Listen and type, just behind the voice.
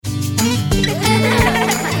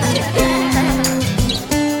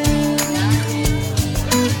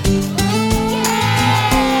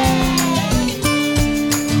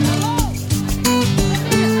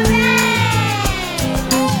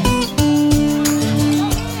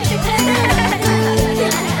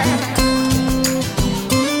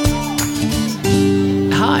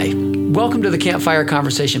Welcome to the Campfire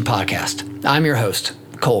Conversation Podcast. I'm your host,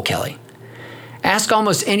 Cole Kelly. Ask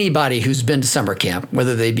almost anybody who's been to summer camp,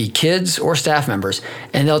 whether they be kids or staff members,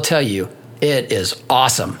 and they'll tell you it is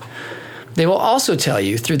awesome. They will also tell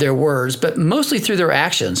you through their words, but mostly through their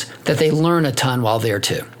actions, that they learn a ton while there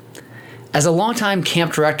too. As a longtime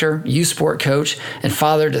camp director, youth sport coach, and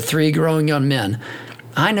father to 3 growing young men,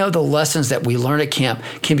 I know the lessons that we learn at camp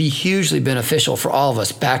can be hugely beneficial for all of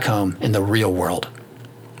us back home in the real world.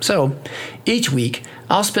 So, each week,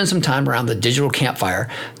 I'll spend some time around the digital campfire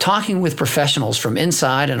talking with professionals from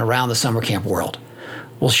inside and around the summer camp world.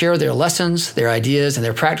 We'll share their lessons, their ideas, and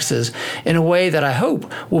their practices in a way that I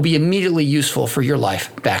hope will be immediately useful for your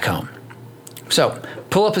life back home. So,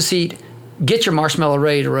 pull up a seat, get your marshmallow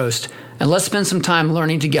ready to roast, and let's spend some time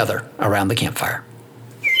learning together around the campfire.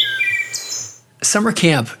 Summer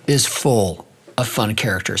camp is full of fun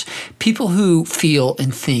characters, people who feel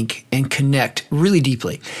and think and connect really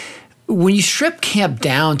deeply. When you strip camp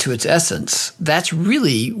down to its essence, that's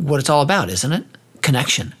really what it's all about, isn't it?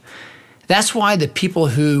 Connection. That's why the people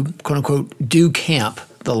who, quote unquote, do camp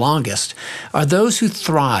the longest are those who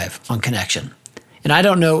thrive on connection. And I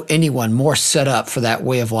don't know anyone more set up for that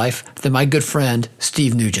way of life than my good friend,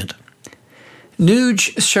 Steve Nugent.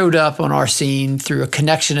 Nuge showed up on our scene through a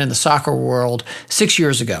connection in the soccer world 6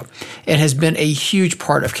 years ago and has been a huge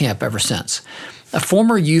part of camp ever since. A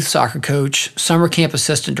former youth soccer coach, summer camp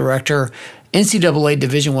assistant director, NCAA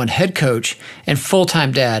Division I head coach, and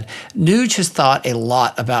full-time dad, Nuge has thought a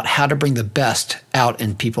lot about how to bring the best out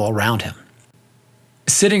in people around him.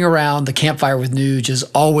 Sitting around the campfire with Nuge is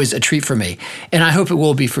always a treat for me, and I hope it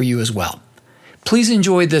will be for you as well. Please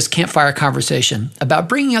enjoy this campfire conversation about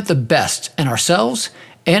bringing out the best in ourselves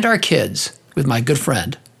and our kids with my good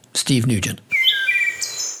friend, Steve Nugent.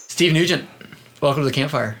 Steve Nugent, welcome to the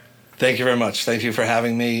campfire. Thank you very much. Thank you for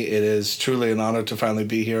having me. It is truly an honor to finally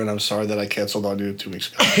be here, and I'm sorry that I canceled on you 2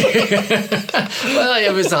 weeks ago. Well,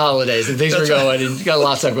 it was the holidays, and things were going, and you got a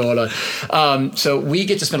lot of stuff going on. So we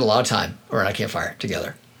get to spend a lot of time around a campfire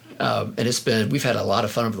together. And we've had a lot of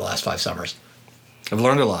fun over the last 5 summers. I've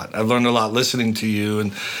learned a lot. I've learned a lot listening to you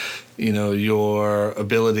and, your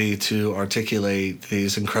ability to articulate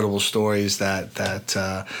these incredible stories that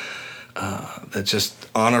just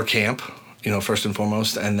honor camp, first and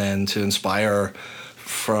foremost, and then to inspire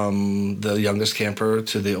from the youngest camper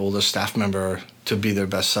to the oldest staff member to be their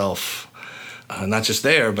best self. Not just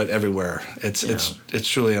there, but everywhere. It's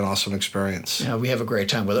truly an awesome experience. Yeah, we have a great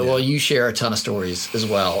time with it. Yeah. Well, you share a ton of stories as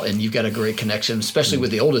well, and you've got a great connection, especially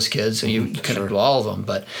with the oldest kids, and you connect with all of them.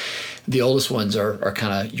 But the oldest ones are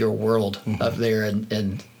kind of your world up there,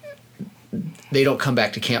 and they don't come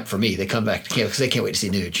back to camp for me. They come back to camp because they can't wait to see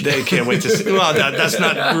Nuge. They can't wait to see. Well, that's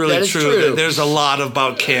not really that true. There's a lot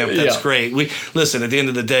about camp that's great. Listen. At the end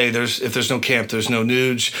of the day, if there's no camp, there's no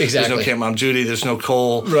Nuge. Exactly. There's no Camp Mom Judy. There's no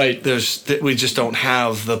Cole. Right. We just don't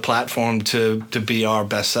have the platform to be our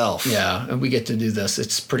best self. Yeah, and we get to do this.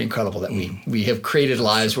 It's pretty incredible that we have created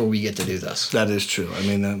lives where we get to do this. That is true. I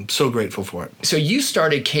mean, I'm so grateful for it. So you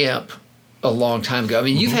started camp a long time ago. I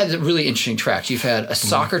mean, you've had really interesting tracks. You've had a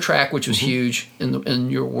soccer track, which was huge in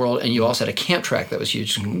your world, and you also had a camp track that was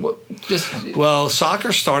huge. Well,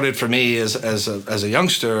 soccer started for me as a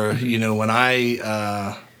youngster. When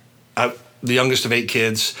I the youngest of 8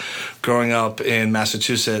 kids, growing up in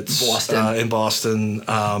Massachusetts, in Boston,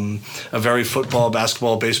 a very football,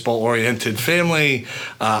 basketball, baseball-oriented family.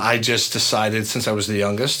 I just decided, since I was the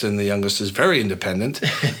youngest, and the youngest is very independent,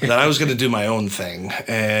 that I was going to do my own thing.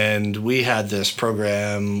 And we had this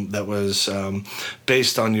program that was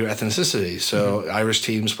based on your ethnicity. So Irish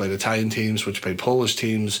teams played Italian teams, which played Polish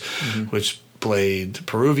teams, which played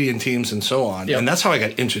Peruvian teams and so on. Yep. And that's how I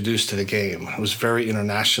got introduced to the game. It was very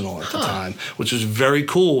international at the time, which was very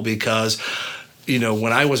cool because,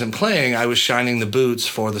 when I wasn't playing, I was shining the boots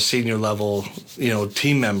for the senior level,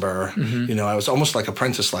 team member. I was almost like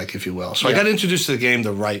apprentice-like, if you will. So I got introduced to the game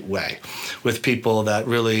the right way with people that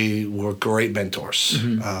really were great mentors.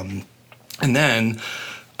 And then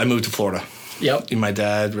I moved to Florida. Yep. My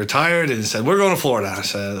dad retired and said, "We're going to Florida." I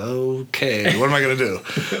said, "Okay, what am I going to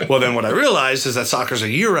do?" Well, then what I realized is that soccer's a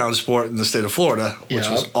year-round sport in the state of Florida, which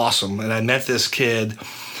was awesome. And I met this kid.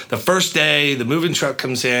 The first day, the moving truck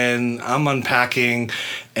comes in, I'm unpacking,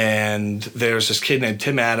 and there's this kid named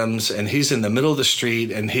Tim Adams, and he's in the middle of the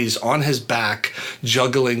street, and he's on his back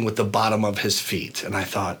juggling with the bottom of his feet. And I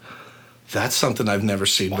thought, that's something I've never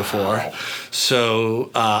seen before.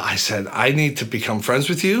 So I said, I need to become friends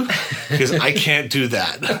with you because I can't do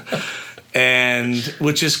that. And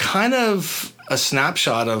which is kind of a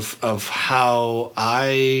snapshot of how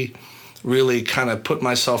I really kind of put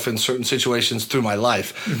myself in certain situations through my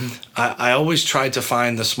life. I always tried to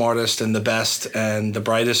find the smartest and the best and the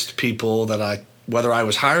brightest people that whether I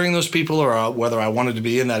was hiring those people or whether I wanted to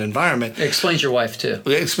be in that environment. It explains your wife too.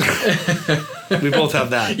 We both have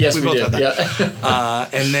that. Yes, we both do. have that. Yeah.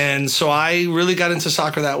 And then, so I really got into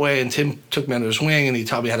soccer that way, and Tim took me under his wing, and he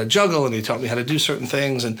taught me how to juggle, and he taught me how to do certain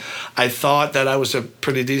things. And I thought that I was a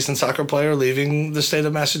pretty decent soccer player leaving the state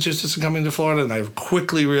of Massachusetts and coming to Florida, and I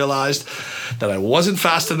quickly realized that I wasn't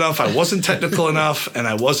fast enough, I wasn't technical enough, and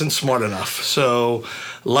I wasn't smart enough. So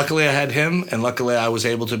luckily I had him, and luckily I was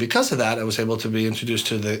able to, because of that, I was able to be introduced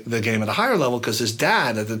to the game at a higher level, because his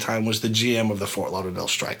dad at the time was the GM of the Fort Lauderdale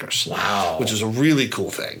Strikers. Wow. Which was a really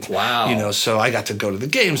cool thing. Wow. So I got to go to the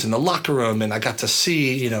games in the locker room, and I got to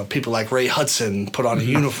see, people like Ray Hudson put on a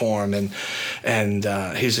uniform, and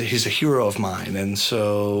he's a hero of mine. And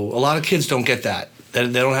so a lot of kids don't get that. They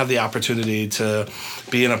don't have the opportunity to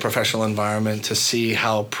be in a professional environment to see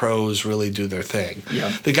how pros really do their thing.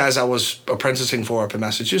 Yeah. The guys I was apprenticing for up in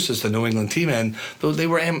Massachusetts, the New England T-men,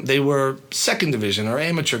 they were second division or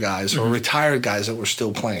amateur guys or retired guys that were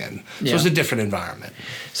still playing. So it was a different environment.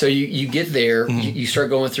 So you get there, you start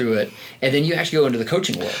going through it, and then you actually go into the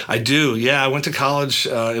coaching world. I do, yeah. I went to college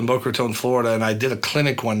in Boca Raton, Florida, and I did a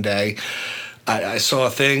clinic one day. I saw a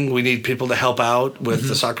thing, we need people to help out with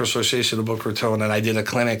the Soccer Association of Boca Raton, and I did a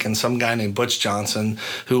clinic, and some guy named Butch Johnson,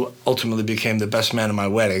 who ultimately became the best man at my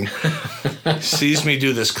wedding, sees me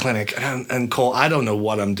do this clinic, and Cole, I don't know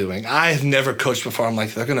what I'm doing. I have never coached before. I'm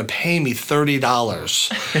like, they're going to pay me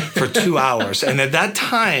 $30 for 2 hours. And at that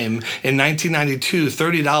time, in 1992,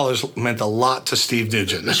 $30 meant a lot to Steve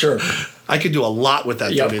Nugent. Sure. I could do a lot with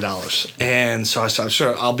that $30. And so I said,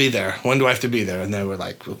 sure, I'll be there. When do I have to be there? And they were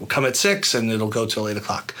like, we'll come at 6 and it'll go till 8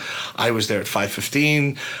 o'clock. I was there at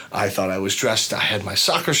 5:15. I thought I was dressed. I had my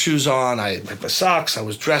soccer shoes on. I had my socks. I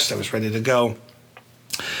was dressed. I was ready to go.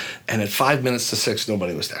 And at 5 minutes to 6,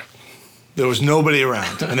 nobody was there. There was nobody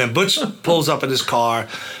around. And then Butch pulls up in his car.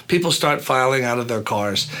 People start filing out of their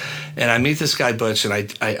cars. And I meet this guy, Butch, and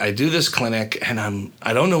I do this clinic, and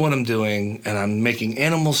I don't know what I'm doing, and I'm making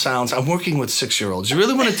animal sounds. I'm working with 6-year-olds. You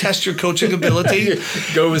really want to test your coaching ability?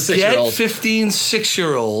 Go with 6-year-olds. Get 15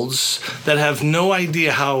 6-year-olds that have no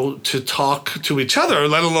idea how to talk to each other,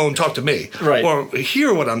 let alone talk to me. Right. Or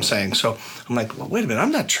hear what I'm saying. So I'm like, well, wait a minute,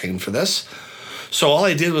 I'm not trained for this. So all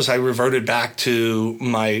I did was I reverted back to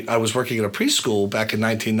I was working at a preschool back in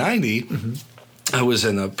 1990. I was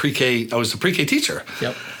in a pre-K, I was a pre-K teacher.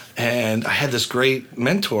 Yep. And I had this great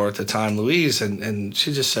mentor at the time, Louise, and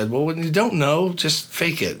she just said, well, when you don't know, just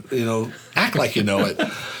fake it, act like you know it.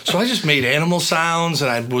 So I just made animal sounds,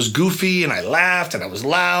 and I was goofy, and I laughed, and I was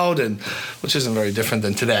loud, which isn't very different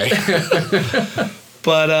than today.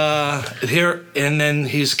 But and then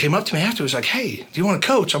he came up to me afterwards, like, hey, do you want to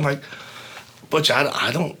coach? I'm like, Butch,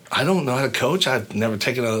 I don't know how to coach. I've never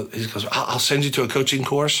taken he goes, I'll send you to a coaching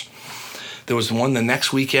course. There was one the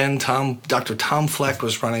next weekend. Dr. Tom Fleck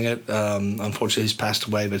was running it. Unfortunately, he's passed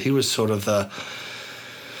away, but he was sort of the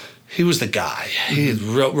guy. He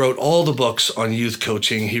wrote all the books on youth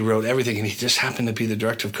coaching. He wrote everything, and he just happened to be the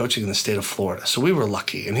director of coaching in the state of Florida. So we were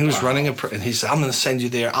lucky. And he was running and he said, I'm going to send you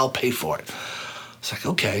there. I'll pay for it. It's like,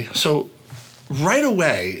 okay. So right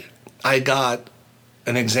away, I got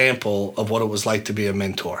an example of what it was like to be a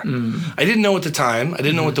mentor. I didn't know at the time. I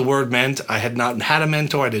didn't know what the word meant. I had not had a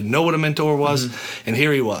mentor. I didn't know what a mentor was. And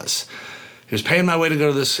here he was. He was paying my way to go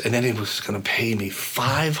to this, and then he was going to pay me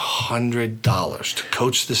 $500 to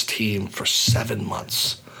coach this team for 7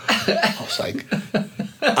 months. I was like,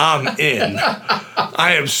 I'm in.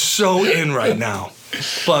 I am so in right now.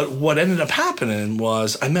 But what ended up happening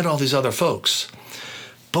was I met all these other folks.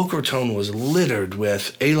 Boca Raton was littered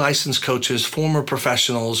with A-licensed coaches, former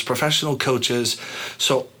professionals, professional coaches.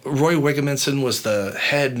 So Roy Wigginson was the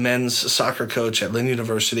head men's soccer coach at Lynn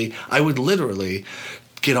University. I would literally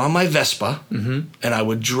get on my Vespa, and I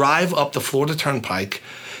would drive up the Florida Turnpike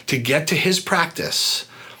to get to his practice,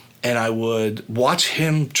 and I would watch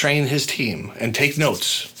him train his team and take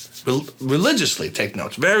notes. Religiously take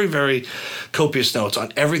notes, very, very copious notes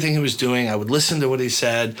on everything he was doing. I would listen to what he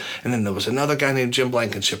said, and then there was another guy named Jim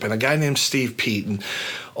Blankenship and a guy named Steve Pete, and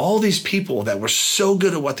all these people that were so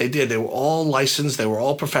good at what they did. They were all licensed, they were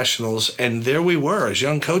all professionals, and there we were as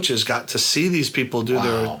young coaches, got to see these people do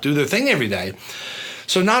their thing every day.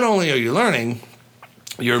 So not only are you learning,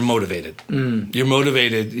 you're motivated. You're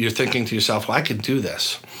motivated. You're thinking to yourself, well, I could do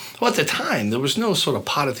this. Well, at the time, there was no sort of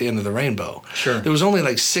pot at the end of the rainbow. Sure. There was only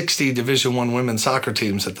like 60 Division I women's soccer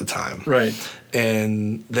teams at the time. Right.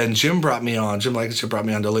 And then Jim Blankenship brought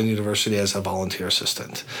me on to Lynn University as a volunteer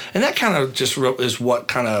assistant. And that kind of just is what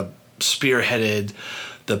kind of spearheaded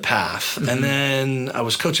the path. And then I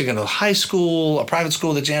was coaching at a high school, a private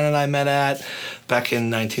school that Jan and I met at back in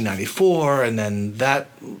 1994, and then that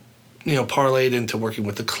parlayed into working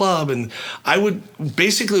with the club. And I would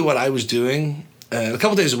basically what I was doing. A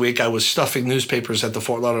couple days a week, I was stuffing newspapers at the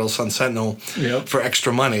Fort Lauderdale Sun-Sentinel for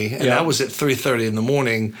extra money, and that was at 3:30 in the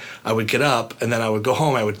morning. I would get up, and then I would go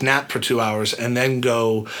home. I would nap for 2 hours, and then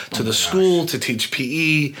go to the school to teach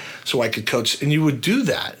PE so I could coach. And you would do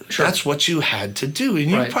that. Sure. That's what you had to do,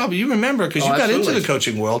 and you remember because you got into the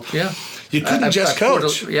coaching world. Yeah. You couldn't just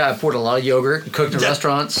coach. I poured a lot of yogurt, cooked in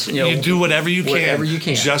restaurants. You do whatever you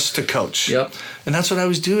can just to coach. Yep. And that's what I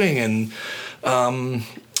was doing, and.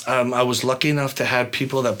 I was lucky enough to have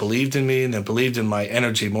people that believed in me and that believed in my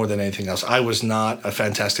energy more than anything else. I was not a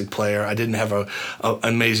fantastic player. I didn't have an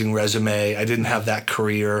amazing resume. I didn't have that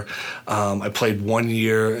career. I played 1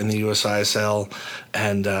 year in the USISL,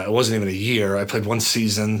 and it wasn't even a year. I played one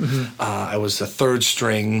season. I was the third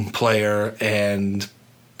string player,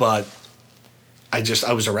 but I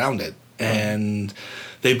was around it. And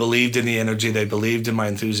they believed in the energy. They believed in my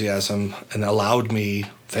enthusiasm and allowed me,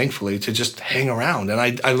 thankfully, to just hang around. And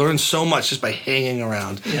I learned so much just by hanging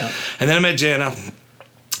around. Yeah. And then I met Jana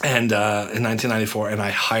in 1994, and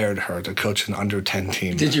I hired her to coach an under-10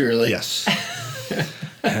 team. Did you really? Yes.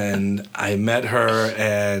 And I met her,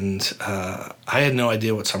 and I had no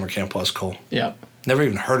idea what summer camp was, Cole. Yeah. Never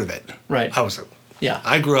even heard of it. Right.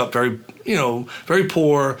 I grew up very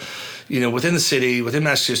poor. Within the city, within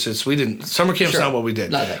Massachusetts, summer camp's not what we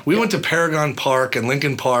did. We went to Paragon Park and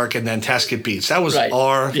Lincoln Park and Nantasket Beach. That was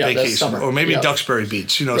our vacation. Or maybe Duxbury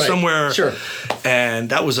Beach, somewhere. Sure. And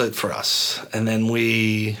that was it for us. And then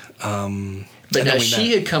we... but now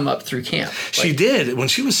she had come up through camp. She did. When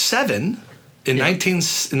she was 7... In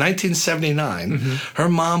 1979, her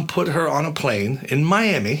mom put her on a plane in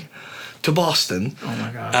Miami to Boston. Oh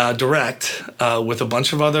my God. Direct with a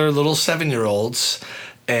bunch of other little 7-year-olds,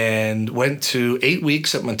 and went to 8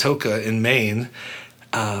 weeks at Matoka in Maine.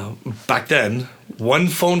 Back then, one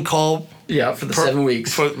phone call. Yeah, for the 7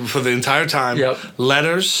 weeks. For the entire time. Yep.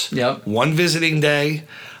 Letters. Yep. One visiting day.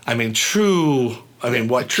 True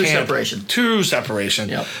separation. True separation.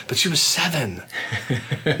 Yep. But she was 7.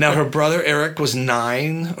 Now, her brother Eric was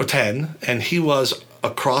 9 or 10, and he was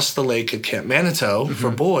across the lake at Camp Manitou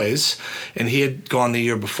for boys, and he had gone the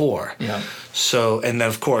year before. Yeah. So, and then,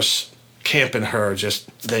 of course, camp and her,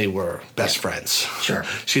 they were best friends. Sure.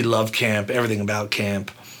 She loved camp, everything about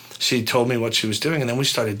camp. She told me what she was doing, and then we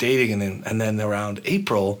started dating, and then around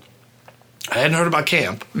April, I hadn't heard about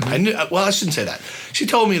camp. I knew. Well, I shouldn't say that. She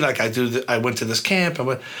told me I went to this camp,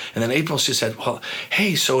 and then April she said, "Well,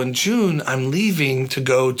 hey, so in June I'm leaving to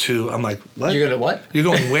go to." I'm like, "What? You're going to what? You're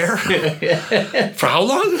going where? For how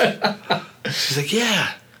long?" She's like,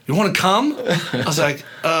 "Yeah. You want to come?" I was like,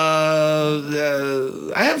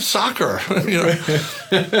 I have soccer.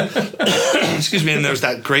 Excuse me. And there's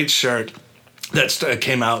that great shirt that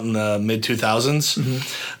came out in the mid 2000s.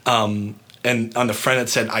 And on the front it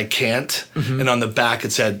said, "I can't." And on the back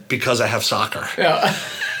it said, "Because I have soccer." Yeah.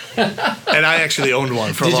 And I actually owned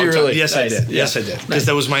one for a long time. Really? Yes, nice. I did. Yes, I did. Because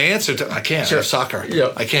that was my answer to, I can't, I have soccer.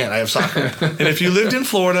 Yep. I can't, I have soccer. And if you lived in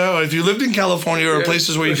Florida or if you lived in California or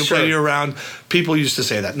places where you could play year-round, people used to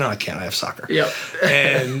say that. "No, I can't, I have soccer." Yep.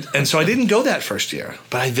 And so I didn't go that first year,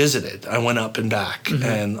 but I visited. I went up and back.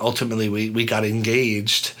 And ultimately we got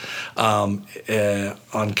engaged on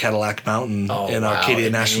Cadillac Mountain in Arcadia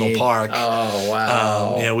National Park. Oh,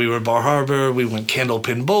 wow. We were at Bar Harbor. We went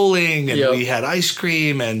candlepin bowling, and we had ice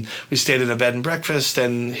cream, and we stayed at a bed and breakfast,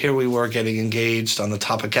 and here we were getting engaged on the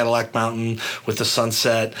top of Cadillac Mountain with the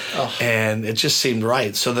sunset, and it just seemed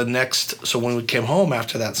right. So when we came home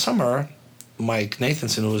after that summer, Mike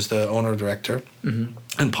Nathanson, who was the owner-director,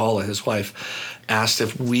 and Paula, his wife, asked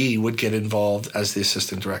if we would get involved as the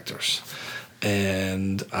assistant directors.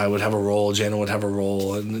 And I would have a role, Jana would have a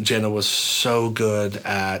role, and Jana was so good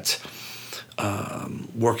at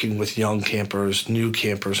working with young campers, new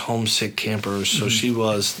campers, homesick campers. So she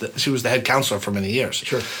was the head counselor for many years.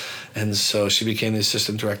 Sure. And so she became the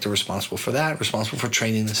assistant director responsible for that, responsible for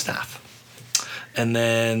training the staff. And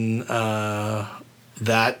then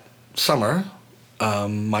that summer,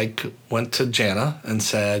 Mike went to Jana and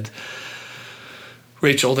said,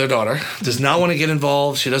 Rachel, their daughter, does not want to get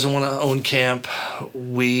involved. She doesn't want to own camp.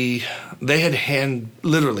 They had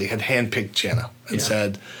handpicked Jana and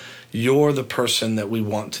said, "You're the person that we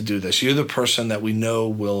want to do this. You're the person that we know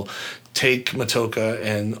will take Matoka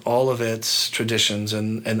and all of its traditions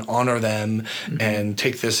and honor them and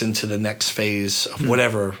take this into the next phase of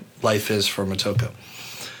whatever life is for Matoka."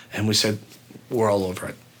 And we said, we're all over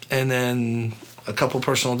it. And then a couple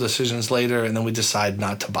personal decisions later, and then we decide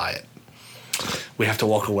not to buy it. we have to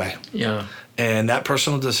walk away. Yeah. And that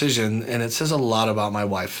personal decision, and it says a lot about my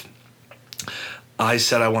wife. I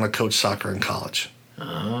said I want to coach soccer in college.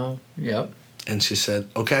 Oh, yep. And she said,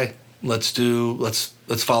 okay, let's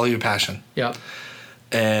follow your passion. Yep.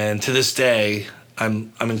 And to this day,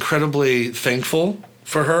 I'm incredibly thankful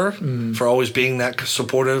for her, for always being that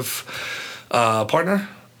supportive partner.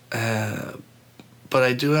 But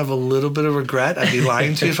I do have a little bit of regret. I'd be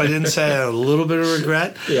lying to you if I didn't say I have a little bit of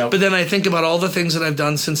regret. Yeah. But then I think about all the things that I've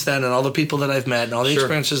done since then and all the people that I've met and all the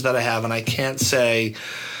experiences that I have, and I can't say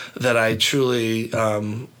that I truly,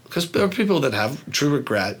 because there are people that have true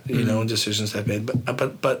regret, you know, in decisions they've made.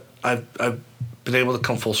 But I've been able to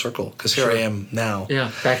come full circle because here I am now. Yeah,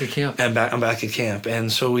 back at camp. And I'm back at camp. And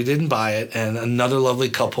so we didn't buy it. And another lovely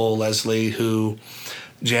couple, Leslie, who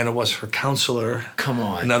Jana was her counselor. Come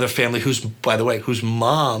on. Another family whose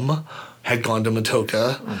mom had gone to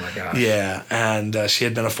Matoka. Oh, my gosh. Yeah, and she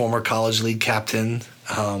had been a former college league captain.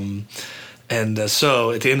 So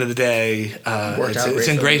at the end of the day, it's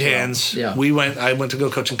in great hands. Yeah. I went to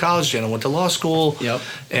go coach in college. Jana went to law school. Yep.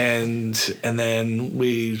 And then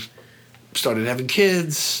we started having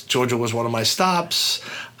kids. Georgia was one of my stops.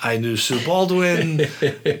 I knew Sue Baldwin,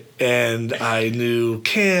 and I knew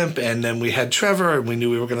camp, and then we had Trevor, and we knew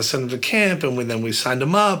we were going to send him to camp, and then we signed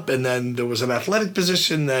him up, and then there was an athletic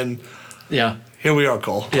position, then here we are,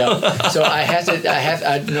 Cole. Yeah. So I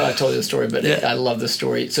know I told you the story, but I love the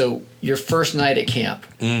story. So your first night at camp,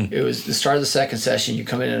 it was the start of the second session. You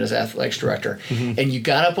come in as athletics director, and you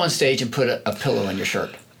got up on stage and put a pillow in your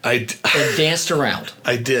shirt. And danced around.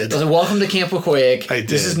 I did. I was like, welcome to Camp Wacoyak. I did.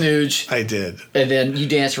 This is Nuge. I did. And then you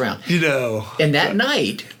danced around. You know. And that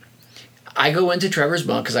night, I go into Trevor's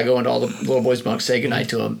bunk, because I go into all the little boys' bunks, say goodnight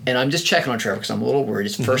to him, and I'm just checking on Trevor because I'm a little worried.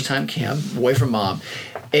 It's first time camp, away from mom,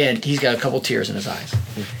 and he's got a couple tears in his eyes.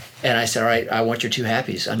 And I said, all right, I want your two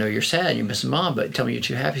happies. I know you're sad, you're missing mom, but tell me your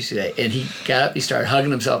two happies today. And he got up, he started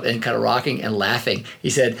hugging himself and kind of rocking and laughing.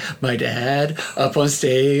 He said, my dad up on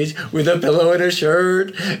stage with a pillow in his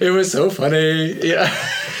shirt. It was so funny. Yeah.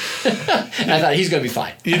 And I thought, he's going to be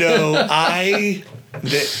fine. You know,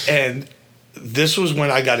 and this was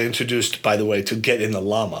when I got introduced, by the way, to Get in the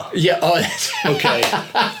Llama. Yeah. Oh, that's okay.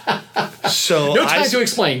 So no time to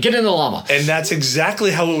explain. Get in the llama. And that's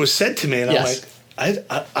exactly how it was said to me. And I'm like, I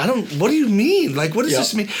don't, what do you mean? Like, what does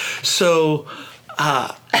this mean? So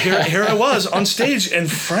here I was on stage in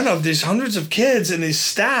front of these hundreds of kids and these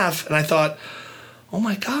staff. And I thought, oh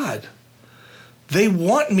my God, they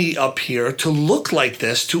want me up here to look like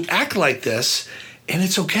this, to act like this. And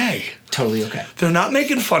it's okay. Totally okay. They're not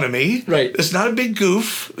making fun of me. Right. It's not a big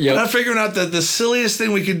goof. Yep. They're not figuring out that the silliest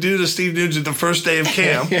thing we could do to Steve Nugent the first day of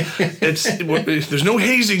camp. There's no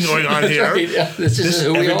hazing going on here. Right. Yeah, this is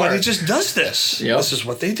who we are. Everybody just does this. Yep. This is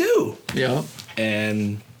what they do. Yeah.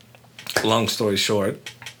 And long story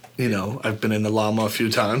short, you know, I've been in the llama a few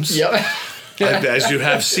times. Yep. As you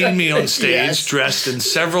have seen me on stage, dressed in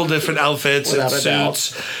several different outfits and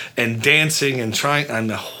suits, and dancing and trying.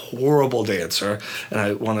 I'm a horrible dancer, and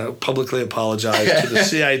I want to publicly apologize to the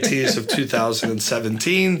CITs of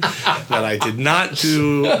 2017 that I did not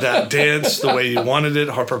do that dance the way you wanted it,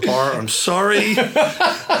 Harper Parr. I'm sorry.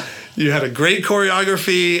 You had a great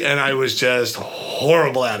choreography, and I was just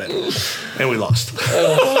horrible at it. And we lost.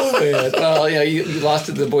 Oh, man. Well, yeah, you lost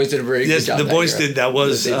it. The boys did a very good job. Yes, the boys did. That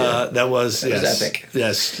was yes, epic.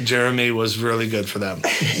 Yes, Jeremy was really good for them.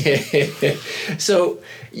 So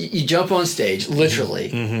you jump on stage, literally,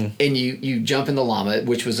 and you jump in the llama,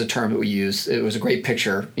 which was a term that we used. It was a great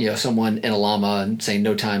picture, you know, someone in a llama and saying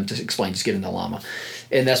no time to explain, just get in the llama.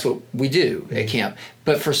 And that's what we do at camp.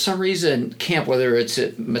 But for some reason, camp, whether it's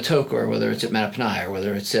at Matoka or whether it's at Mattaponi or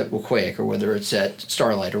whether it's at Wacoyak or whether it's at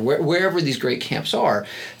Starlight or wherever these great camps are,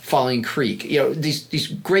 Falling Creek, you know, these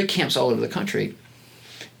great camps all over the country,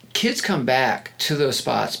 kids come back to those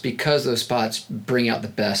spots because those spots bring out the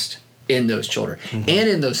best in those children and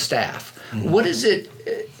in those staff. What is it,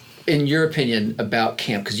 in your opinion, about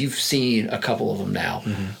camp? Because you've seen a couple of them now.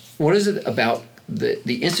 What is it about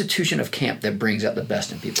the institution of camp that brings out the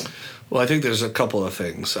best in people? Well, I think there's a couple of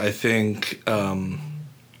things. I think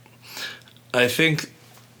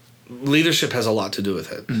leadership has a lot to do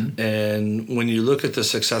with it. And when you look at the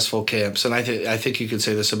successful camps, and I think you could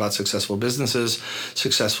say this about successful businesses,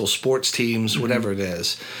 successful sports teams, whatever it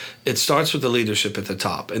is, it starts with the leadership at the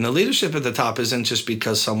top. And the leadership at the top isn't just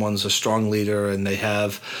because someone's a strong leader and they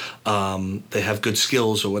have good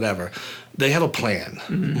skills or whatever. They have a plan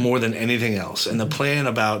more than anything else. And the plan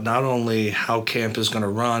about not only how camp is going to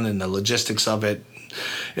run and the logistics of it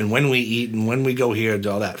and when we eat and when we go here and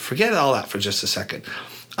all that. Forget all that for just a second.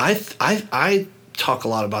 I talk a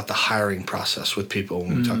lot about the hiring process with people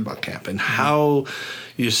when we talk about camp, and how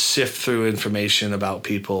you sift through information about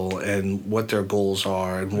people and what their goals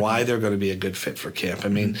are and why they're going to be a good fit for camp. I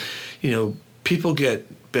mean, people get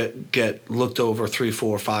looked over 3,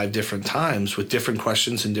 4, 5 different times with different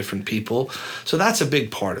questions and different people. So that's a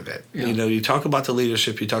big part of it. Yeah. You talk about the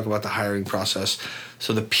leadership, you talk about the hiring process.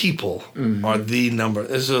 So the people are the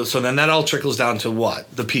number. So then that all trickles down to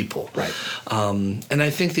what? The people. Right. And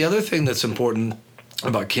I think the other thing that's important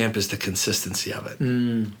about camp is the consistency of it.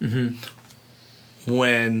 Mm-hmm.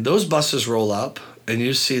 When those buses roll up and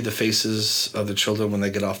you see the faces of the children when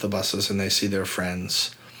they get off the buses and they see their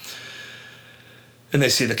friends, and they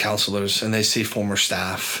see the counselors, and they see former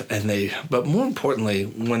staff, but more importantly,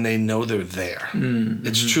 when they know they're there,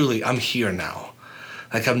 it's truly, I'm here now.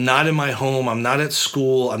 Like, I'm not in my home, I'm not at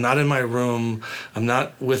school, I'm not in my room, I'm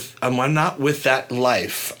not with that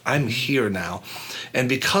life. I'm here now. And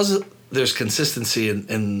because there's consistency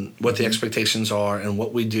in what the expectations are and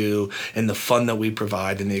what we do and the fun that we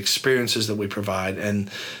provide and the experiences that we provide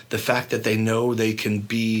and the fact that they know they can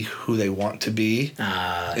be who they want to be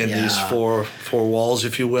in these four walls,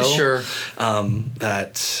 if you will. Sure.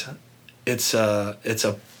 That it's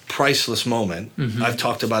a priceless moment. I've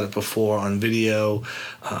talked about it before on video.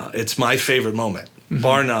 It's my favorite moment.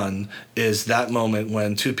 Bar none, is that moment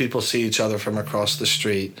when two people see each other from across the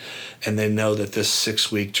street and they know that this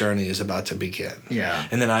 6-week journey is about to begin. Yeah.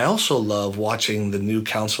 And then I also love watching the new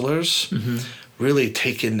counselors really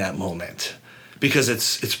take in that moment, because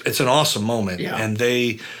it's an awesome moment. Yeah. And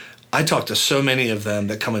I talk to so many of them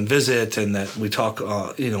that come and visit, and that we talk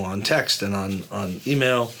on text and on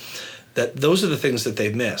email, that those are the things that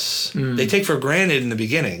they miss. They take for granted in the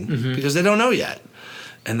beginning because they don't know yet.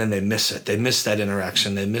 And then they miss it. They miss that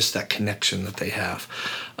interaction. They miss that connection that they have.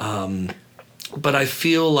 But I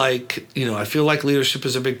feel like, leadership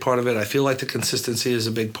is a big part of it. I feel like the consistency is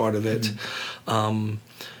a big part of it. And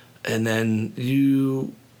then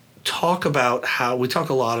you talk about we talk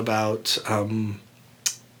a lot about,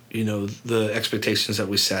 the expectations that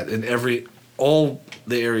we set in all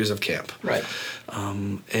the areas of camp. Right.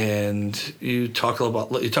 And you talk a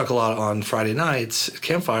lot on Friday nights at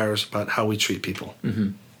campfires about how we treat people.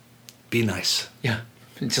 Be nice. Yeah.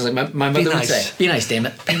 It's just like my mother would say, be nice, damn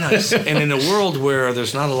it. Be nice. And in a world where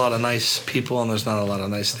there's not a lot of nice people and there's not a lot of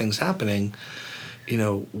nice things happening,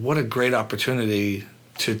 what a great opportunity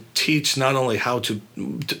to teach not only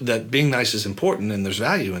that being nice is important and there's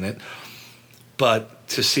value in it, but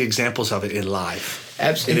to see examples of it in life.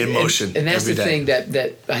 Absolutely. In motion. And that's every the day. thing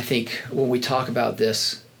that I think when we talk about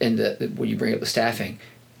this and when you bring up the staffing,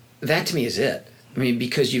 that to me is it. I mean,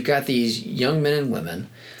 because you've got these young men and women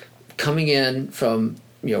coming in from,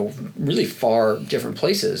 really far different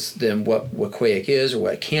places than what Wahkiac is or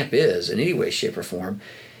what camp is in any way, shape, or form.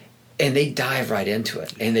 And they dive right into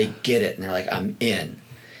it and they get it and they're like, I'm in.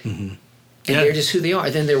 And they're just who they are.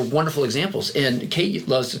 Then they're wonderful examples. And Kate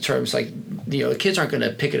loves the terms like, the kids aren't going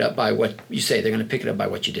to pick it up by what you say. They're going to pick it up by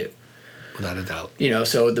what you do. Without a doubt.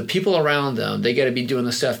 So the people around them, they got to be doing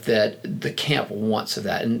the stuff that the camp wants of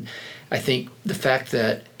that. And I think the fact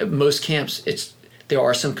that most camps, there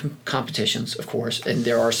are some competitions, of course, and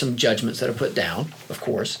there are some judgments that are put down, of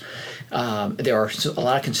course. There are a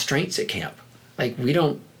lot of constraints at camp. Like, we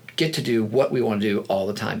don't get to do what we want to do all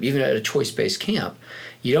the time. Even at a choice-based camp,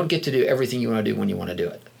 you don't get to do everything you want to do when you want to do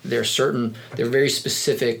it. There are very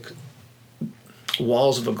specific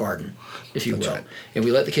walls of a garden, if you will. Right. And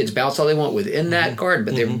we let the kids bounce all they want within that garden,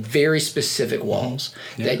 but they're very specific walls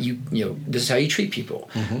that this is how you treat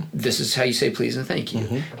people. This is how you say please and thank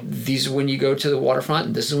you. These are when you go to the waterfront,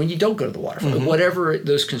 and this is when you don't go to the waterfront. Whatever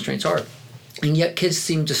those constraints are. And yet kids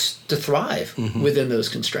seem to thrive within those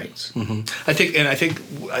constraints. I think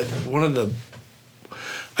one of the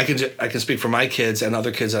I can speak for my kids and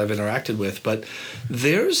other kids I've interacted with, but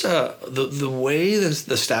there's the way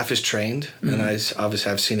the staff is trained, and I obviously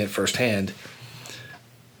have seen it firsthand.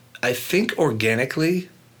 I think organically,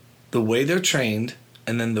 the way they're trained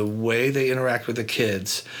and then the way they interact with the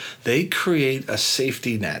kids, they create a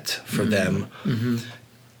safety net for them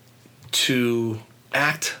to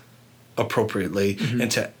act appropriately and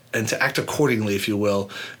to act accordingly, if you will,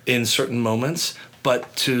 in certain moments,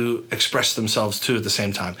 but to express themselves too at the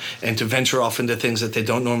same time, and to venture off into things that they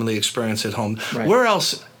don't normally experience at home. Right. Where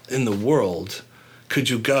else in the world could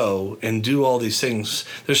you go and do all these things?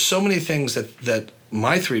 There's so many things that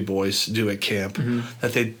my 3 boys do at camp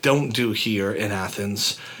that they don't do here in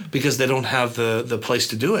Athens because they don't have the place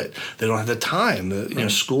to do it. They don't have the time.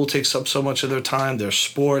 School takes up so much of their time, their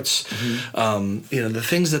sports, the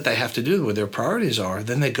things that they have to do, where their priorities are.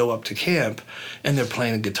 Then they go up to camp and they're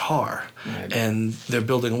playing a guitar Right. And they're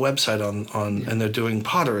building a website on and they're doing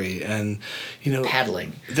pottery and,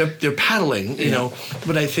 paddling. They're paddling, you know.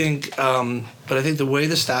 But I think the way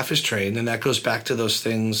the staff is trained, and that goes back to those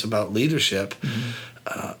things about leadership.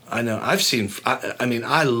 I know I've seen.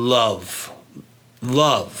 I love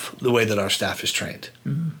the way that our staff is trained.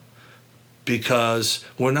 Because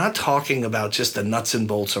we're not talking about just the nuts and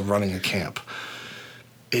bolts of running a camp.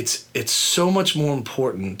 It's so much more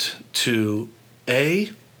important to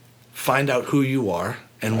find out who you are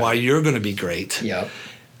and why you're going to be great. Yeah.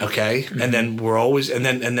 Okay, and then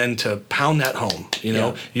and then to pound that home.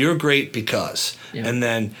 You're great because, and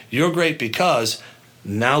then you're great because.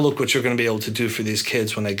 Now look what you're going to be able to do for these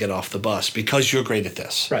kids when they get off the bus because you're great at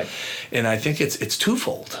this. Right. And I think it's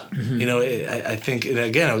twofold. I think, and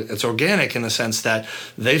again, it's organic in the sense that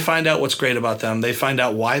they find out what's great about them. They find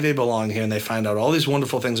out why they belong here, and they find out all these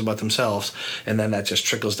wonderful things about themselves. And then that just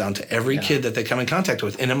trickles down to every kid that they come in contact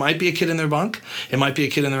with. And it might be a kid in their bunk. It might be a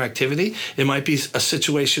kid in their activity. It might be a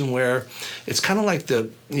situation where it's kind of like the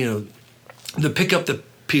pick up the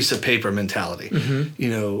piece of paper mentality.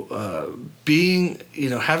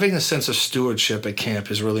 Having a sense of stewardship at camp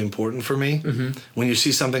is really important for me. When you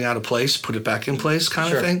see something out of place, put it back in place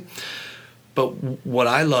kind of thing. But what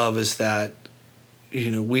I love is that,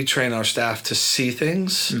 we train our staff to see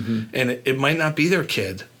things, and it might not be their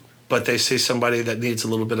kid, but they see somebody that needs a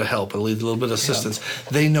little bit of help, a little bit of assistance.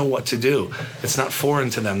 They know what to do. It's not foreign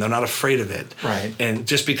to them. They're not afraid of it. Right. And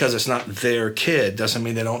just because it's not their kid doesn't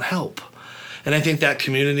mean they don't help. And I think that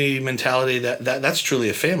community mentality, that's truly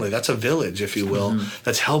a family. That's a village, if you will,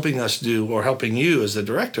 that's helping us do, or helping you as the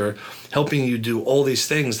director, helping you do all these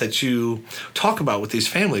things that you talk about with these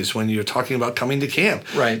families when you're talking about coming to camp.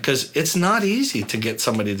 Right. Because it's not easy to get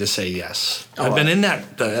somebody to say yes. I've been in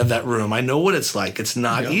that room. I know what it's like. It's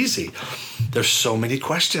not easy. There's so many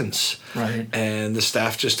questions. Right. And the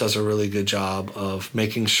staff just does a really good job of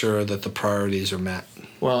making sure that the priorities are met.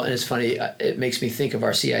 Well, and it's funny, it makes me think of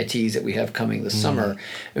our CITs that we have coming this summer.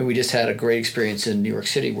 And we just had a great experience in New York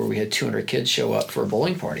City where we had 200 kids show up for a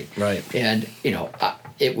bowling party. Right. And,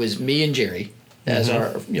 it was me and Jerry as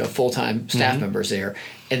our full-time staff members there.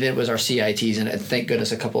 And then it was our CITs, and thank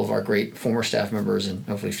goodness a couple of our great former staff members and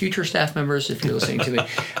hopefully future staff members, if you're listening to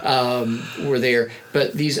me, were there.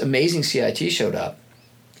 But these amazing CITs showed up,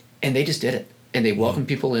 and they just did it. And they welcomed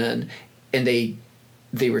people in, and they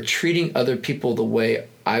were treating other people the way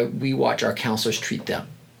we watch our counselors treat them.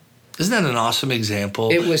 Isn't that an awesome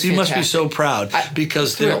example? It was You fantastic. must be so proud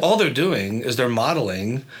because all they're doing is they're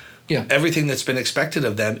modeling everything that's been expected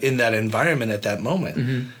of them in that environment at that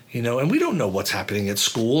moment. And we don't know what's happening at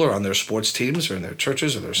school or on their sports teams or in their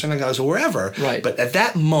churches or their synagogues or wherever. Right. But at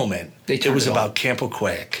that moment, it was about Camp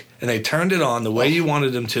Oquahic. And they turned it on the way you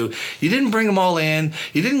wanted them to. You didn't bring them all in.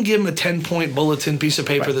 You didn't give them a 10-point bulletin piece of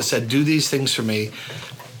paper that said, do these things for me.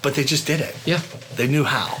 But they just did it. Yeah. They knew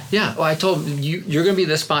how. Yeah. Well, I told them, you're going to be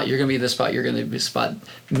this spot, you're going to be this spot, you're going to be this spot.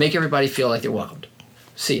 Make everybody feel like they're welcomed.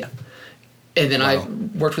 See ya. And then I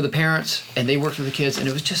worked with the parents, and they worked with the kids, and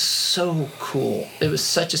it was just so cool. It was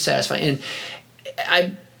such a satisfying.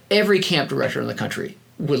 And every camp director in the country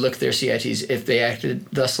would look at their CITs if they acted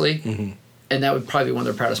thusly. And that would probably be one of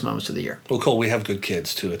their proudest moments of the year. Well, Cole, we have good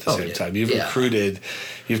kids, too, at the same time. You've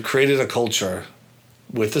created a culture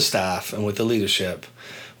with the staff and with the leadership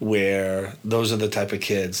where those are the type of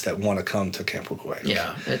kids that want to come to Camp Oquahic.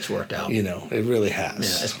 Yeah, it's worked out. It really has.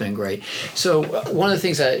 Yeah, it's been great. So one of the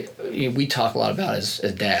things that we talk a lot about as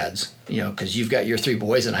dads, because you've got your 3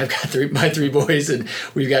 boys and I've got my 3 boys, and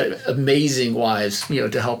we've got amazing wives,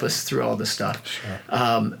 to help us through all this stuff.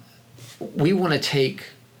 Sure. We want to take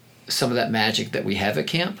some of that magic that we have at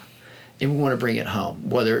camp, and we want to bring it home,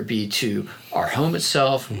 whether it be to our home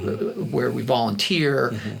itself, where we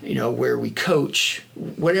volunteer, where we coach,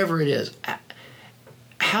 whatever it is.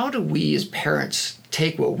 How do we as parents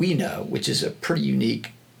take what we know, which is a pretty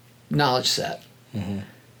unique knowledge set, and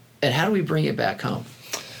how do we bring it back home?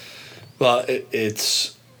 Well,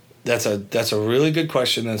 that's a really good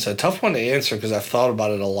question, and it's a tough one to answer because I've thought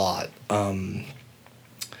about it a lot.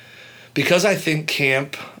 Because I think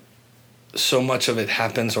camp, so much of it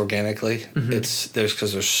happens organically.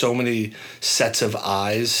 There's so many sets of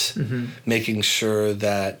eyes making sure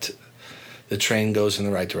that the train goes in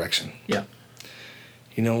the right direction. Yeah.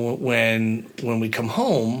 When we come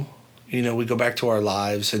home, we go back to our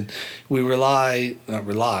lives and we we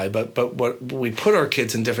put our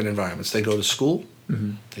kids in different environments. They go to school,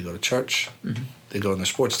 they go to church, they go on their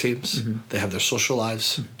sports teams, they have their social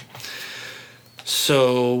lives.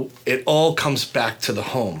 So it all comes back to the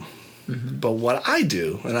home. But what I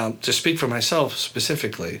do, and I'll just speak for myself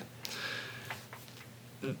specifically,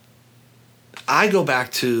 I go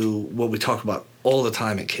back to what we talk about all the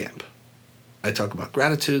time at camp. I talk about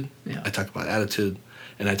gratitude, I talk about attitude,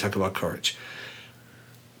 and I talk about courage.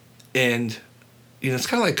 And, it's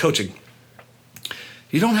kind of like coaching.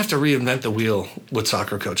 You don't have to reinvent the wheel with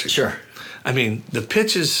soccer coaching. Sure. I mean, the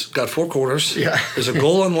pitch has got 4 quarters. Yeah. There's a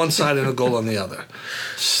goal on one side and a goal on the other.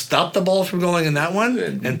 Stop the ball from going in that one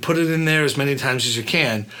and put it in there as many times as you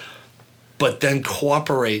can, but then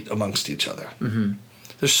cooperate amongst each other. Mm-hmm.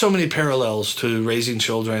 There's so many parallels to raising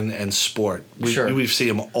children and sport. We see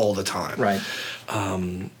them all the time. Right.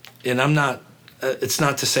 And I'm not, it's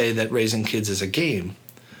not to say that raising kids is a game,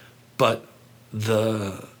 but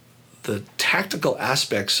the tactical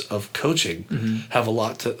aspects of coaching have a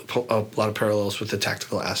lot of parallels with the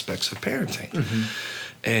tactical aspects of parenting. Mm-hmm.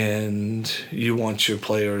 And you want your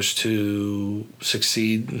players to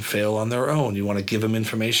succeed and fail on their own. You want to give them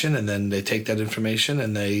information, and then they take that information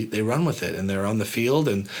and they run with it, and they're on the field,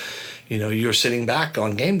 and you're sitting back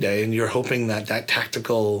on game day and you're hoping that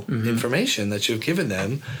tactical information that you've given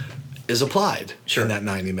them is applied in that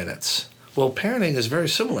 90 minutes. Well, parenting is very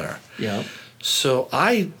similar. Yeah. So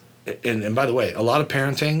and by the way, a lot of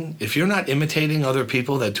parenting, if you're not imitating other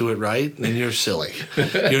people that do it right, then you're silly.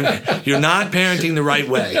 You're not parenting the right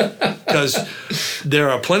way, because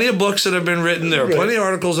there are plenty of books that have been written, there are plenty of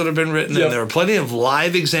articles that have been written, and there are plenty of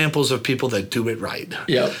live examples of people that do it right.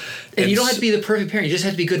 Yep. And you don't have to be the perfect parent, you just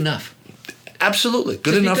have to be good enough. Absolutely.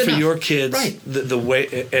 Good enough for your kids. Right. The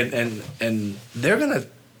way, and they're going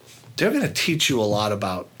to teach you a lot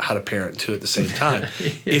about how to parent too at the same time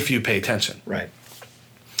if you pay attention. Right.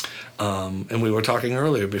 And we were talking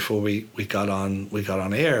earlier before we got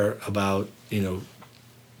on air about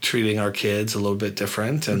treating our kids a little bit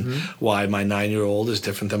different, and why my 9-year-old is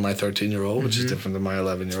different than my 13-year-old, which is different than my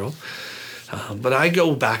 11-year-old. But I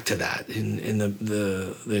go back to that in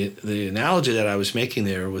the analogy that I was making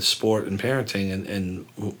there with sport and parenting,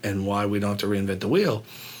 and why we don't have to reinvent the wheel,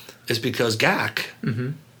 is because GAC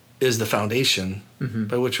is the foundation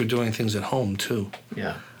by which we're doing things at home too.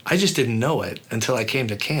 Yeah. I just didn't know it until I came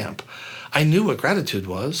to camp. I knew what gratitude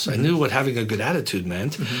was. I knew what having a good attitude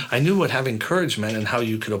meant. I knew what having courage meant, and how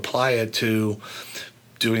you could apply it to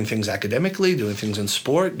doing things academically, doing things in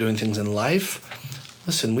sport, doing things in life.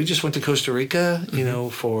 Listen, we just went to Costa Rica,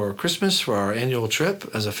 for Christmas, for our annual trip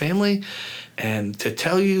as a family. And to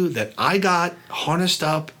tell you that I got harnessed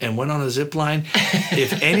up and went on a zip line,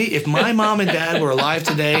 if my mom and dad were alive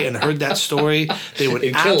today and heard that story, they would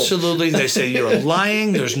they say, you're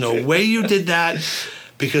lying. There's no way you did that.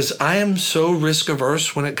 Because I am so risk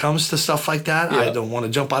averse when it comes to stuff like that. Yeah. I don't want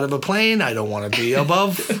to jump out of a plane. I don't want to be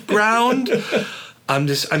above ground.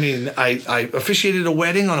 I officiated a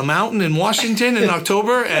wedding on a mountain in Washington in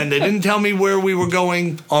October, and they didn't tell me where we were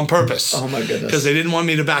going on purpose. Oh, my goodness. Because they didn't want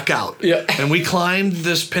me to back out. Yeah. And we climbed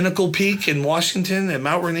this pinnacle peak in Washington at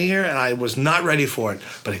Mount Rainier, and I was not ready for it,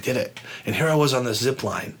 but I did it. And here I was on this zip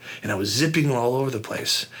line, and I was zipping all over the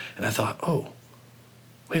place. And I thought, oh,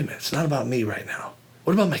 wait a minute, it's not about me right now.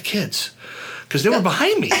 What about my kids? Because they were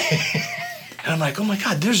behind me. And I'm like, oh, my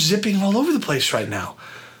God, they're zipping all over the place right now.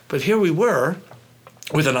 But here we were,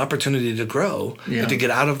 with an opportunity to grow and to get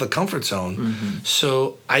out of the comfort zone.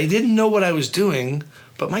 So I didn't know what I was doing,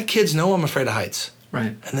 but my kids know I'm afraid of heights. Right.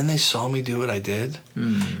 And then they saw me do what I did.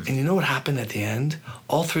 And you know what happened at the end?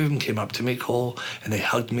 All 3 of them came up to me, Cole, and they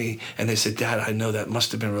hugged me, and they said, Dad, I know that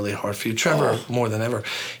must have been really hard for you. Trevor, more than ever.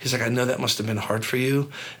 He's like, I know that must have been hard for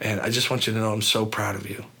you, and I just want you to know I'm so proud of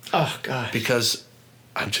you. Oh, gosh. Because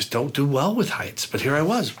I just don't do well with heights. But here I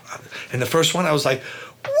was. And the first one, I was like,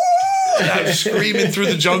 and I was screaming through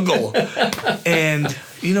the jungle. And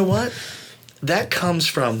you know what? That comes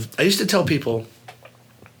from, I used to tell people,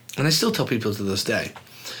 and I still tell people to this day,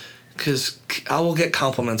 because I will get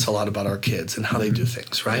compliments a lot about our kids and how they do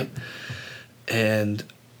things, right? And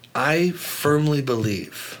I firmly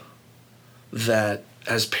believe that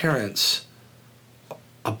as parents,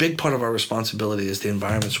 a big part of our responsibility is the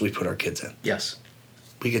environments we put our kids in. Yes.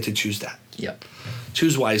 We get to choose that. Yep.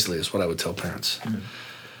 Choose wisely is what I would tell parents.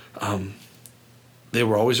 They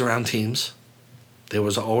were always around teams. They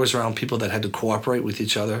was always around people that had to cooperate with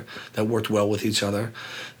each other, that worked well with each other,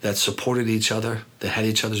 that supported each other, that had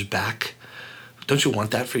each other's back. Don't you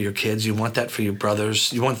want that for your kids? You want that for your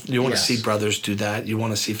brothers. You want to see brothers do that. You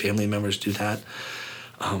want to see family members do that.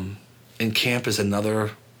 And camp is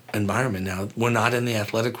another environment now. We're not in the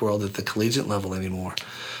athletic world at the collegiate level anymore.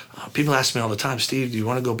 People ask me all the time, Steve, do you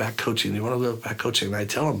want to go back coaching? And I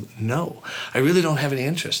tell them, no, I really don't have any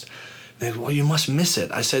interest. They go, well, you must miss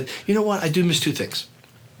it. I said, you know what? I do miss 2 things.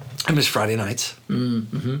 I miss Friday nights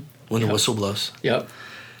when the whistle blows. Yep.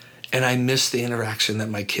 And I miss the interaction that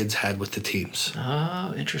my kids had with the teams.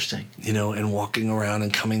 Oh, interesting. You know, and walking around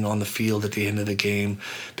and coming on the field at the end of the game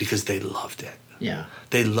because they loved it. Yeah.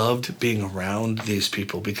 They loved being around these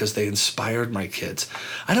people because they inspired my kids.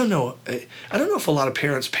 I don't know if a lot of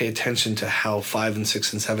parents pay attention to how 5 and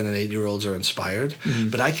 6 and 7 and 8-year-olds are inspired,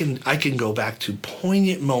 but I can go back to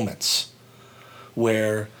poignant moments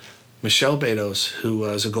where Michelle Betos, who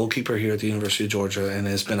was a goalkeeper here at the University of Georgia and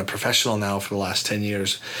has been a professional now for the last 10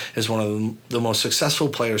 years, is one of the most successful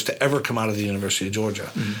players to ever come out of the University of Georgia.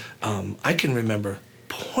 I can remember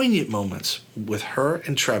poignant moments with her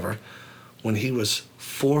and Trevor when he was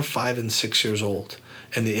 4, 5, and 6 years old,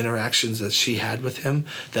 and the interactions that she had with him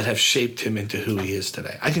that have shaped him into who he is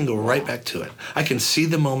today. I can go right back to it. I can see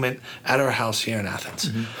the moment at our house here in Athens.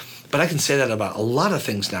 But I can say that about a lot of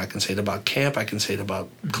things now. I can say it about camp. I can say it about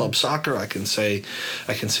club soccer. I can say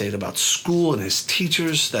it about school and his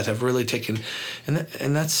teachers that have really taken, and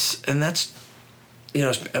that's you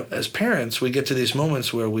know, as parents, we get to these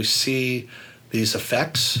moments where we see these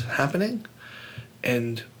effects happening,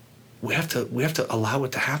 and we have to allow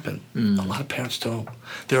it to happen. A lot of parents don't.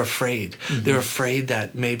 They're afraid. They're afraid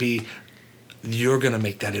that maybe you're going to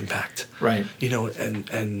make that impact. Right. You know,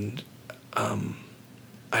 and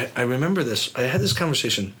I remember this. I had this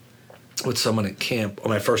conversation with someone at camp on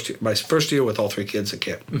my first year with all 3 kids at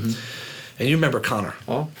camp. And you remember Connor?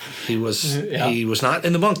 Oh, he was not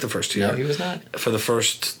in the bunk the first year. No, he was not for the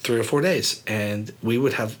first 3 or 4 days, and we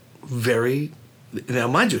would have now,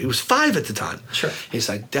 mind you, he was 5 at the time. Sure. He's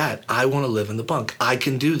like, Dad, I want to live in the bunk. I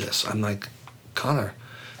can do this. I'm like, Connor,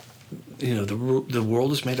 you know, the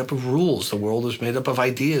world is made up of rules. The world is made up of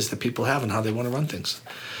ideas that people have and how they want to run things.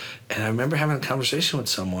 And I remember having a conversation with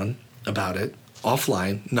someone about it,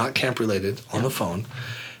 offline, not camp-related, on the phone.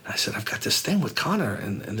 And I said, I've got this thing with Connor.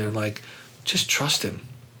 And they're like, just trust him.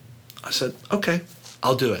 I said, okay,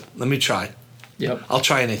 I'll do it. Let me try. Yep. I'll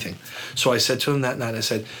try anything. So I said to him that night, I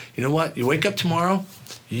said, you know what? You wake up tomorrow,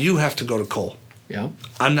 you have to go to Cole. Yeah.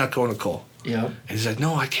 I'm not going to Cole. Yeah. And he's like,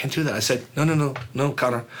 no, I can't do that. I said, no,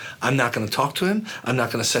 Connor. I'm not going to talk to him. I'm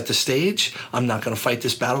not going to set the stage. I'm not going to fight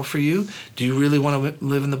this battle for you. Do you really want to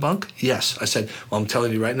live in the bunk? Yes. I said, well, I'm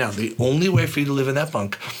telling you right now, the only way for you to live in that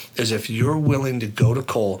bunk is if you're willing to go to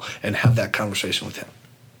Cole and have that conversation with him.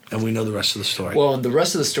 And we know the rest of the story. Well, the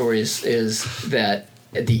rest of the story is that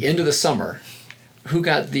at the end of the summer, who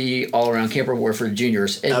got the all-around camper award for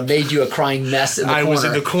juniors and made you a crying mess in the corner? I was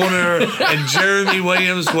in the corner, and Jeremy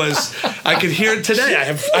Williams was. I could hear it today.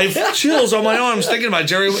 I have chills on my arms thinking about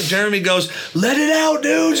it. Jeremy goes, "Let it out,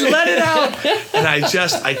 dudes, let it out!" And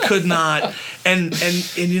I could not. And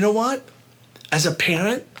you know what? As a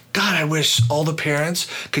parent, God, I wish all the parents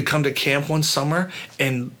could come to camp one summer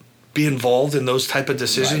and be involved in those type of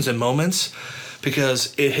decisions and moments,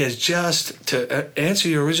 because it has just, to answer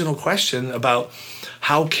your original question about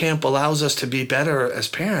how camp allows us to be better as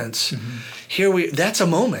parents, that's a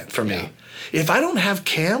moment for me. If I don't have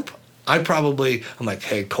camp, I'm like,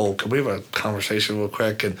 hey, Cole, can we have a conversation real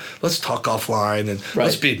quick, and let's talk offline, and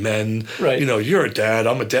let's be men. Right. You know, you're a dad,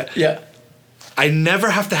 I'm a dad. Yeah. I never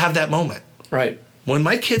have to have that moment. Right. When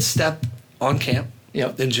my kids step on camp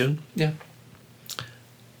in June,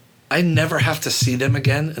 I never have to see them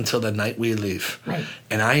again until the night we leave. Right.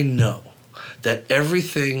 And I know that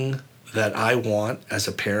everything that I want as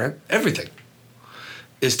a parent, everything,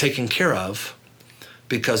 is taken care of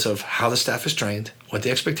because of how the staff is trained, what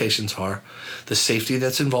the expectations are, the safety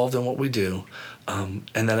that's involved in what we do, and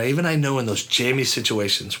that I know in those jammy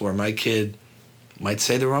situations where my kid might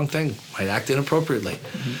say the wrong thing, might act inappropriately,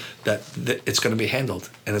 that it's going to be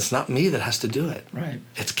handled. And it's not me that has to do it. Right.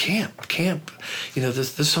 It's camp. Camp. You know,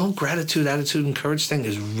 this whole gratitude, attitude, and courage thing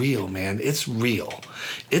is real, man. It's real.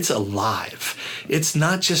 It's alive. It's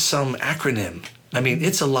not just some acronym. I mean,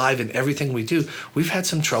 it's alive in everything we do. We've had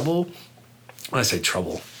some trouble. When I say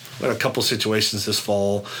trouble, we had a couple situations this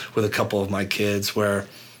fall with a couple of my kids where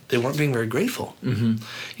they weren't being very grateful.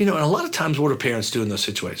 You know, and a lot of times what do parents do in those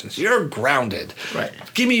situations? You're grounded. Right.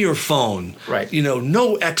 Give me your phone. Right. You know,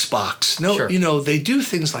 no Xbox. No, Sure. You know, they do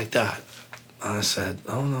things like that. I said,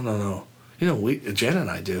 oh, no. You know, Jen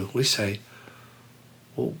and I do. We say,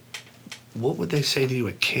 well, what would they say to you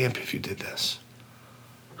at camp if you did this?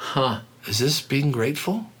 Huh. Is this being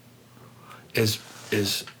grateful? And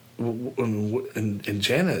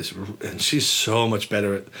Jana is, and she's so much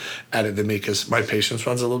better at it than me because my patience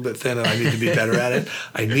runs a little bit thin and I need to be better at it.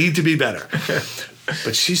 I need to be better.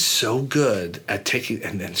 But she's so good at taking,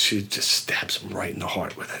 and then she just stabs him right in the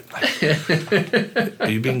heart with it. Like, are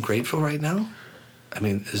you being grateful right now? I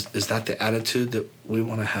mean, is that the attitude that we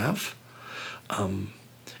want to have? And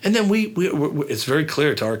then we it's very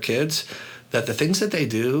clear to our kids that the things that they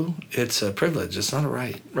do, it's a privilege. It's not a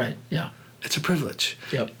right. Right. Yeah. It's a privilege.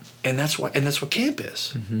 Yep. And that's what camp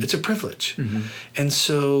is. Mm-hmm. It's a privilege. Mm-hmm. And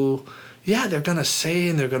so, yeah, they're going to say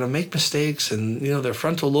and they're going to make mistakes, and their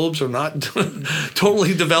frontal lobes are not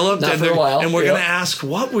totally developed. Not for a while. And we're going to ask,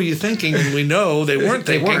 what were you thinking? And we know they weren't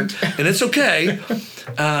thinking. They weren't. And it's okay.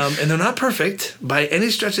 And they're not perfect by any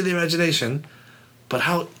stretch of the imagination. But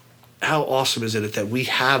how awesome is it that we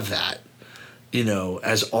have that,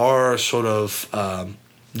 as our sort of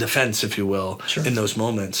defense, if you will, sure. in those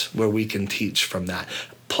moments where we can teach from that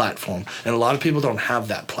platform. And a lot of people don't have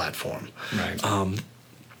that platform. Right.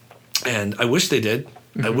 And I wish they did.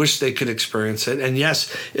 Mm-hmm. I wish they could experience it. And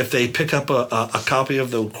yes, if they pick up a copy of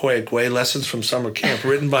the Wekiwake Lessons from Summer Camp,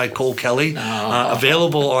 written by Cole Kelly,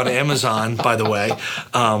 available on Amazon, by the way,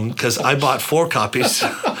 because I bought 4 copies.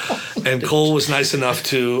 And Cole was nice enough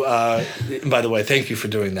to, by the way, thank you for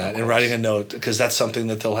doing that and writing a note, because that's something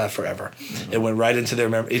that they'll have forever. Mm-hmm. It went right into their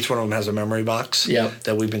memory. Each one of them has a memory box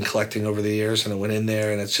that we've been collecting over the years, and it went in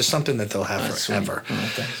there, and it's just something that they'll have forever.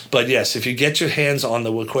 But yes, if you get your hands on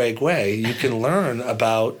the Wekiwake Way, you can learn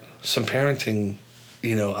about some parenting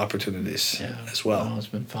opportunities as well. It's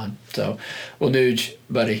been fun. So, well, Nuge,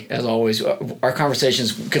 buddy, as always, our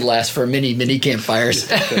conversations could last for many, many campfires.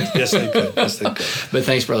 Yes, they could. But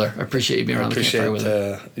thanks, brother. I appreciate you being around the campfire with me.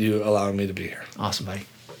 I appreciate you allowing me to be here. Awesome, buddy.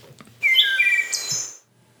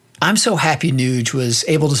 I'm so happy Nuge was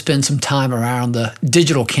able to spend some time around the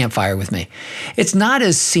digital campfire with me. It's not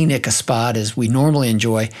as scenic a spot as we normally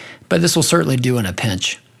enjoy, but this will certainly do in a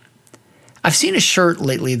pinch. I've seen a shirt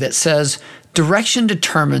lately that says, "Direction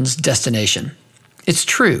determines destination." It's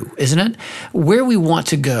true, isn't it? Where we want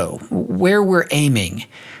to go, where we're aiming,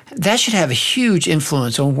 that should have a huge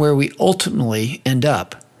influence on where we ultimately end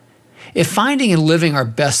up. If finding and living our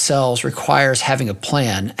best selves requires having a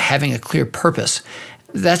plan, having a clear purpose,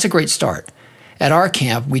 that's a great start. At our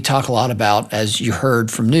camp, we talk a lot about, as you heard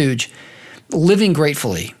from Nuge, living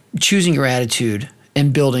gratefully, choosing your attitude,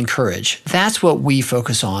 and building courage. That's what we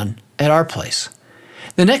focus on at our place.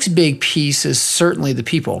 The next big piece is certainly the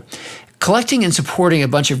people. Collecting and supporting a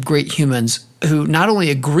bunch of great humans who not only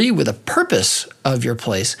agree with the purpose of your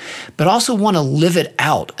place, but also want to live it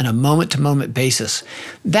out on a moment-to-moment basis.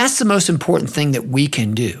 That's the most important thing that we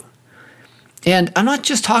can do. And I'm not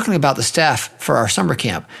just talking about the staff for our summer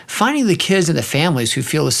camp. Finding the kids and the families who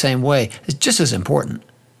feel the same way is just as important.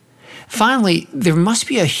 Finally, there must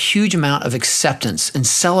be a huge amount of acceptance and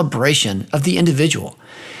celebration of the individual.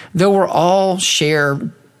 Though we're all share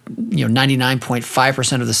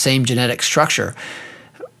 99.5% of the same genetic structure,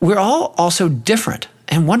 we're all also different,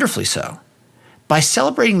 and wonderfully so. By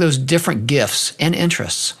celebrating those different gifts and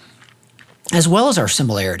interests, as well as our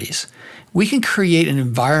similarities, we can create an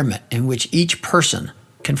environment in which each person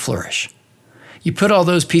can flourish. You put all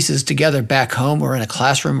those pieces together back home or in a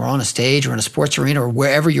classroom or on a stage or in a sports arena or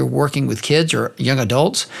wherever you're working with kids or young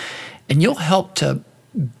adults, and you'll help to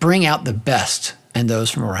bring out the best in those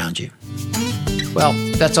from around you. Well,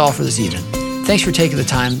 that's all for this evening. Thanks for taking the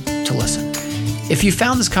time to listen. If you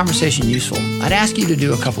found this conversation useful, I'd ask you to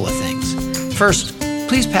do a couple of things. First,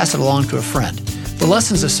 please pass it along to a friend. The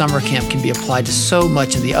lessons of summer camp can be applied to so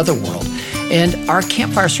much in the other world, and our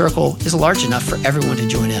campfire circle is large enough for everyone to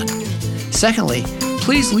join in. Secondly,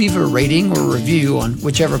 please leave a rating or a review on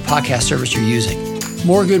whichever podcast service you're using.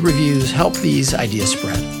 More good reviews help these ideas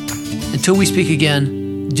spread. Until we speak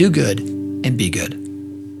again, do good and be good.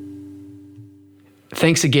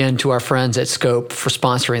 Thanks again to our friends at Scope for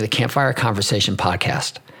sponsoring the Campfire Conversation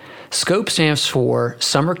podcast. SCOPE stands for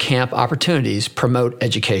Summer Camp Opportunities Promote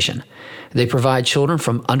Education. They provide children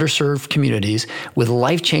from underserved communities with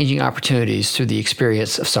life-changing opportunities through the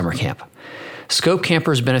experience of summer camp. SCOPE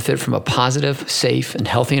campers benefit from a positive, safe, and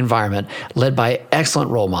healthy environment led by excellent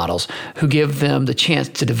role models who give them the chance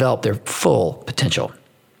to develop their full potential.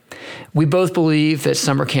 We both believe that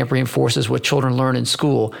summer camp reinforces what children learn in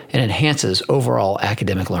school and enhances overall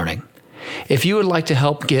academic learning. If you would like to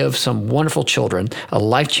help give some wonderful children a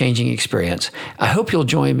life-changing experience, I hope you'll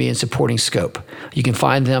join me in supporting SCOPE. You can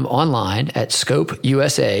find them online at scopeusa.org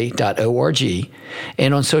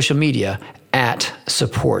and on social media at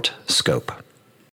SupportSCOPE.